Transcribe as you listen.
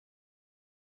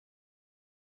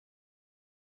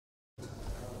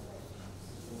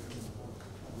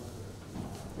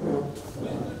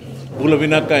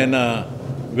Ulavinaka and a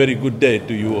very good day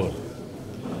to you all.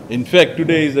 In fact,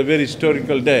 today is a very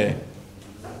historical day,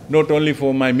 not only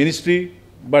for my ministry,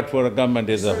 but for the government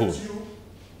as a whole.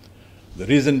 The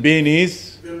reason being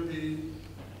is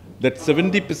that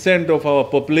 70% of our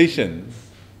population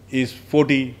is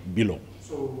 40 below.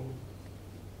 So,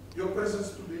 your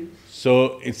presence today?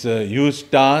 So it's a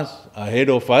huge task ahead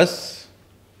of us,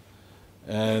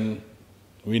 and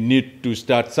we need to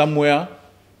start somewhere.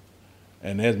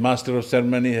 And as Master of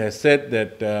Ceremony has said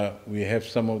that we have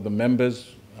some of the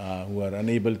members who are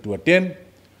unable to attend,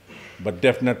 but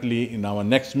definitely in our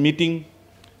next meeting,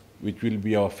 which will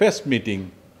be our first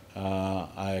meeting,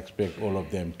 I expect all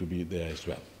of them to be there as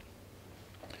well.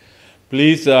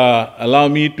 Please allow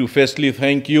me to firstly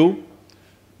thank you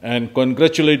and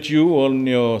congratulate you on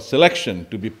your selection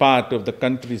to be part of the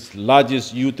country's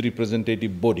largest youth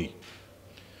representative body,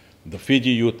 the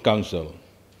Fiji Youth Council.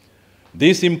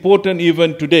 This important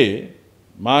event today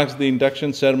marks the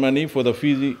induction ceremony for the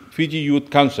Fiji Youth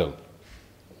Council.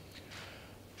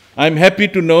 I am happy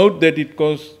to note that it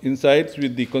coincides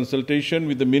with the consultation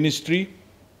with the Ministry,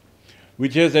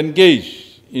 which has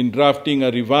engaged in drafting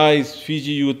a revised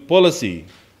Fiji youth policy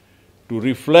to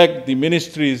reflect the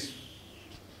Ministry's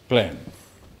plan.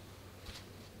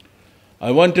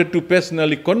 I wanted to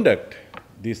personally conduct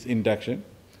this induction,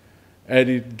 and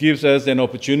it gives us an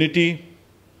opportunity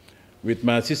with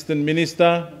my Assistant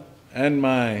Minister and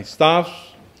my staff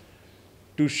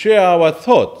to share our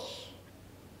thoughts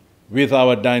with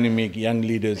our dynamic young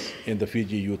leaders in the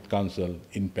Fiji Youth Council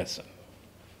in person.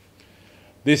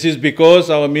 This is because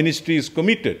our ministry is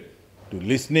committed to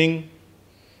listening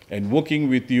and working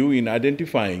with you in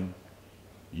identifying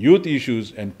youth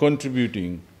issues and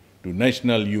contributing to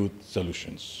national youth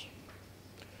solutions.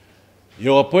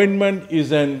 Your appointment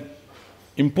is an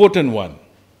important one.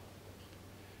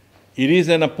 It is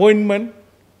an appointment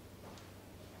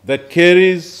that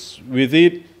carries with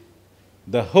it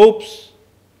the hopes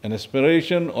and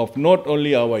aspiration of not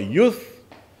only our youth,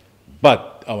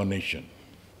 but our nation.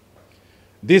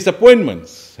 These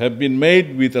appointments have been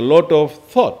made with a lot of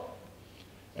thought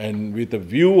and with a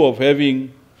view of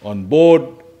having on board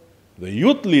the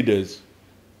youth leaders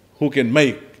who can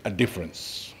make a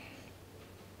difference.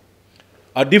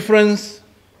 A difference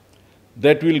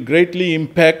that will greatly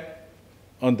impact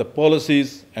on the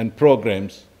policies and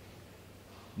programs,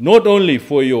 not only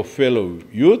for your fellow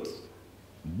youth,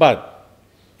 but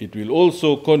it will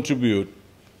also contribute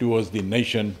towards the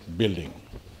nation building.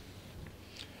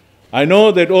 I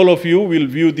know that all of you will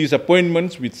view these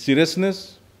appointments with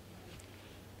seriousness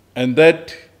and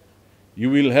that you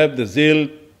will have the zeal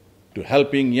to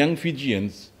helping young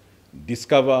Fijians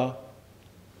discover,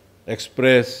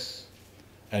 express,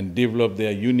 and develop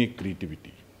their unique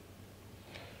creativity.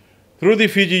 Through the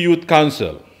Fiji Youth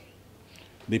Council,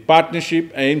 the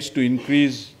partnership aims to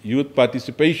increase youth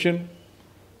participation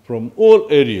from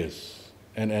all areas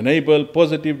and enable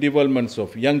positive developments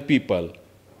of young people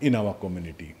in our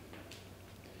community.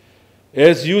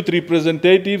 As youth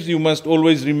representatives, you must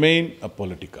always remain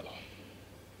apolitical.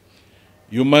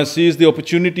 You must seize the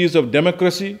opportunities of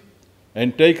democracy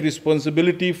and take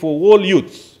responsibility for all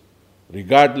youths,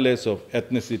 regardless of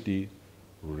ethnicity,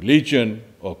 religion,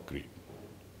 or creed.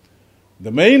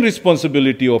 The main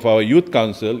responsibility of our Youth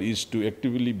Council is to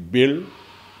actively build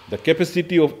the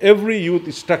capacity of every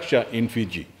youth structure in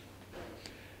Fiji,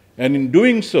 and in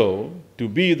doing so, to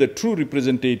be the true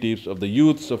representatives of the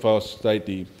youths of our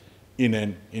society in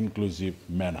an inclusive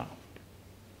manner.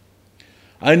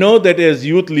 I know that as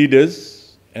youth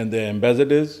leaders and their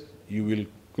ambassadors, you will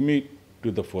commit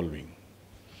to the following.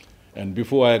 And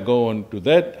before I go on to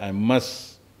that, I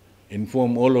must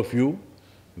inform all of you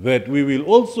that we will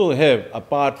also have,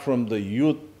 apart from the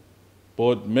youth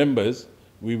board members,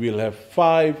 we will have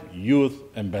 5 youth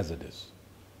ambassadors,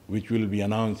 which will be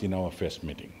announced in our first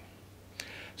meeting.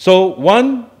 So,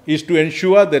 one is to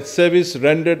ensure that service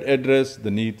rendered address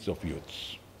the needs of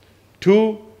youths.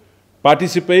 2,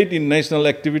 participate in national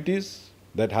activities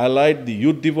that highlight the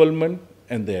youth development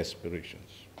and their aspirations.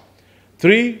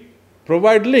 3,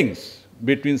 provide links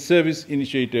between service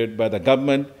initiated by the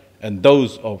government and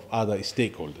those of other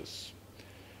stakeholders.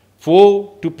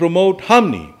 4, to promote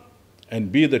harmony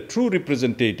and be the true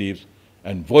representatives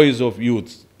and voice of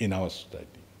youths in our society.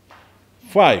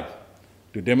 5,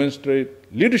 to demonstrate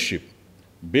leadership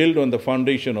built on the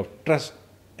foundation of trust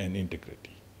and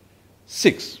integrity.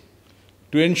 6,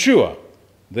 to ensure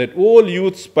that all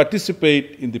youths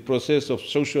participate in the process of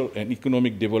social and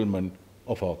economic development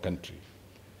of our country.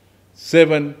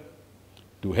 7,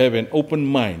 to have an open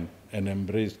mind and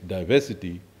embrace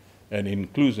diversity and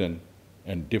inclusion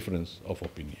and difference of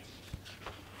opinion.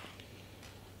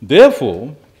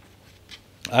 Therefore,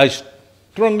 I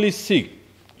strongly seek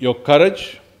your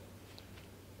courage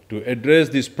to address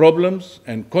these problems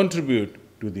and contribute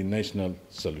to the national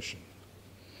solution.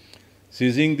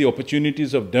 Seizing the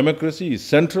opportunities of democracy is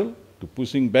central to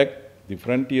pushing back the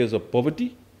frontiers of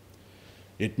poverty.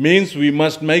 It means we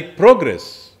must make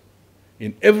progress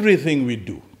in everything we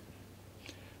do.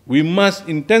 We must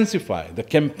intensify the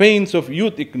campaigns of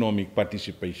youth economic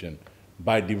participation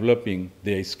by developing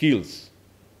their skills,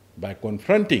 by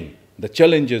confronting the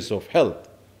challenges of health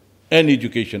and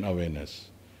education awareness.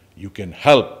 You can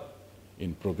help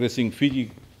in progressing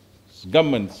Fiji's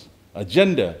government's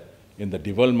agenda in the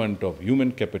development of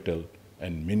human capital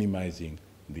and minimizing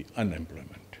the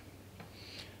unemployment.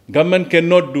 Government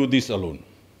cannot do this alone,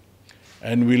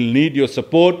 and will need your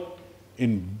support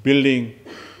in building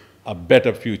a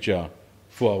better future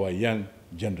for our young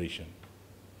generation.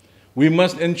 We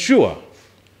must ensure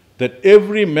that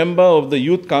every member of the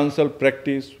Youth Council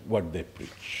practice what they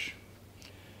preach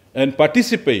and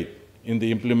participate in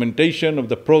the implementation of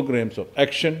the programs of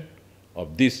action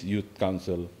of this Youth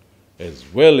Council as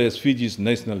well as Fiji's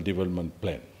National Development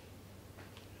Plan.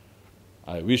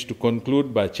 I wish to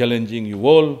conclude by challenging you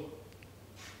all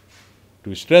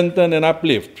to strengthen and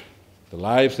uplift the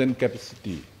lives and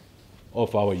capacity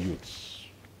of our youths.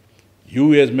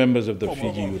 You as members of the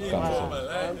Fiji Youth Council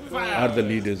are the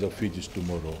leaders of Fiji's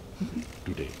tomorrow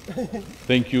today.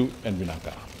 Thank you and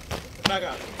Vinaka.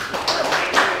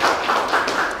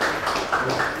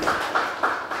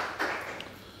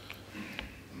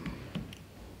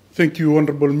 Thank you,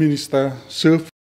 Honourable Minister Sir,